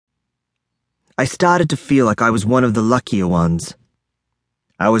I started to feel like I was one of the luckier ones.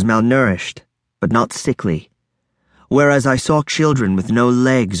 I was malnourished, but not sickly, whereas I saw children with no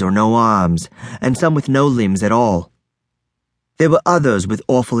legs or no arms, and some with no limbs at all. There were others with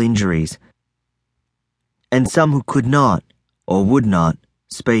awful injuries, and some who could not, or would not,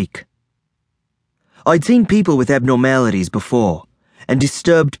 speak. I'd seen people with abnormalities before, and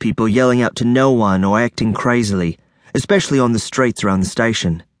disturbed people yelling out to no one or acting crazily, especially on the streets around the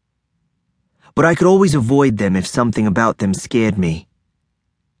station. But I could always avoid them if something about them scared me.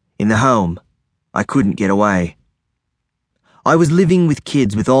 In the home, I couldn't get away. I was living with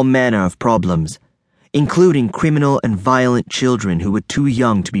kids with all manner of problems, including criminal and violent children who were too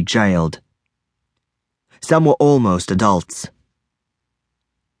young to be jailed. Some were almost adults.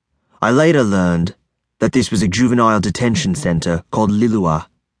 I later learned that this was a juvenile detention center called Lilua,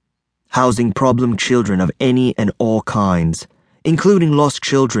 housing problem children of any and all kinds, including lost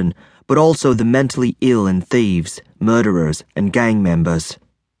children, but also the mentally ill and thieves, murderers, and gang members.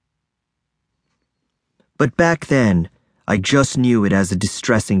 But back then, I just knew it as a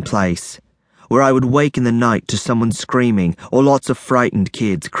distressing place, where I would wake in the night to someone screaming or lots of frightened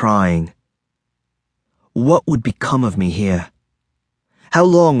kids crying. What would become of me here? How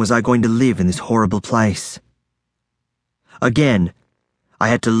long was I going to live in this horrible place? Again, I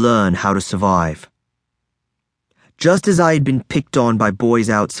had to learn how to survive. Just as I had been picked on by boys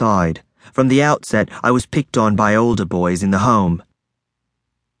outside, from the outset I was picked on by older boys in the home.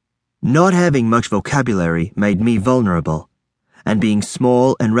 Not having much vocabulary made me vulnerable, and being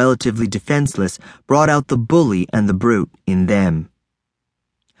small and relatively defenseless brought out the bully and the brute in them.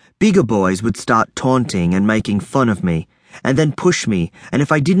 Bigger boys would start taunting and making fun of me, and then push me, and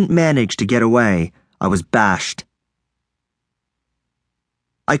if I didn't manage to get away, I was bashed.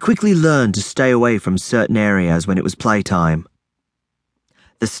 I quickly learned to stay away from certain areas when it was playtime.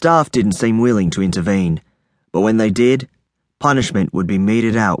 The staff didn't seem willing to intervene, but when they did, punishment would be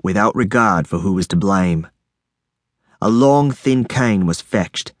meted out without regard for who was to blame. A long, thin cane was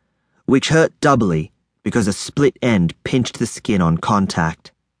fetched, which hurt doubly because a split end pinched the skin on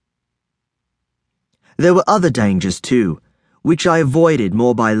contact. There were other dangers too, which I avoided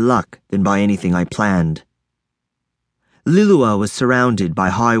more by luck than by anything I planned. Lilua was surrounded by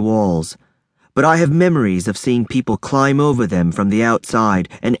high walls, but I have memories of seeing people climb over them from the outside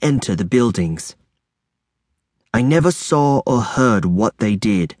and enter the buildings. I never saw or heard what they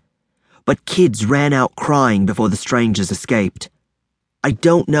did, but kids ran out crying before the strangers escaped. I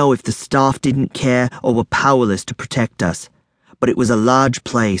don't know if the staff didn't care or were powerless to protect us, but it was a large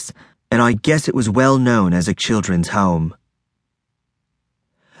place, and I guess it was well known as a children's home.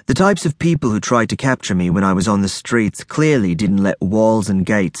 The types of people who tried to capture me when I was on the streets clearly didn't let walls and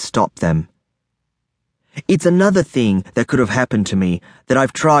gates stop them. It's another thing that could have happened to me that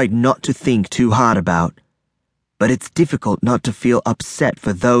I've tried not to think too hard about, but it's difficult not to feel upset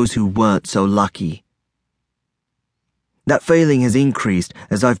for those who weren't so lucky. That feeling has increased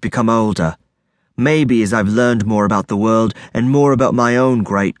as I've become older, maybe as I've learned more about the world and more about my own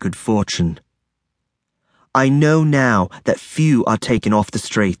great good fortune. I know now that few are taken off the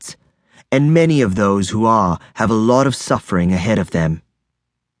streets, and many of those who are have a lot of suffering ahead of them.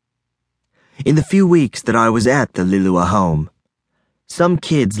 In the few weeks that I was at the Lilua home, some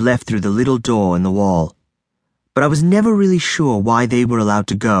kids left through the little door in the wall, but I was never really sure why they were allowed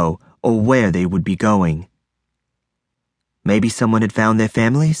to go or where they would be going. Maybe someone had found their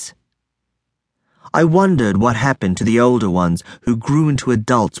families? I wondered what happened to the older ones who grew into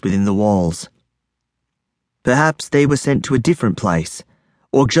adults within the walls. Perhaps they were sent to a different place,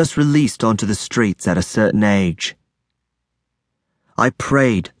 or just released onto the streets at a certain age. I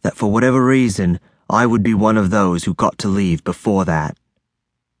prayed that for whatever reason, I would be one of those who got to leave before that.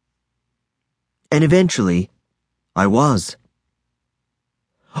 And eventually, I was.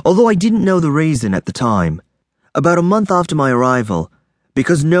 Although I didn't know the reason at the time, about a month after my arrival,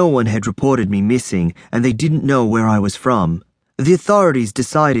 because no one had reported me missing and they didn't know where I was from, the authorities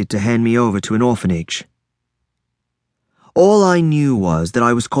decided to hand me over to an orphanage. All I knew was that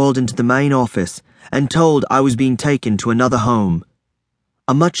I was called into the main office and told I was being taken to another home,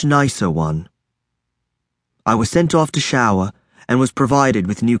 a much nicer one. I was sent off to shower and was provided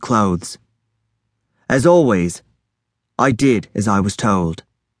with new clothes. As always, I did as I was told.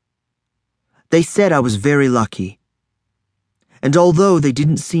 They said I was very lucky, and although they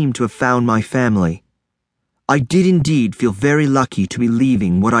didn't seem to have found my family, I did indeed feel very lucky to be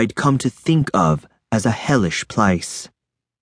leaving what I'd come to think of as a hellish place.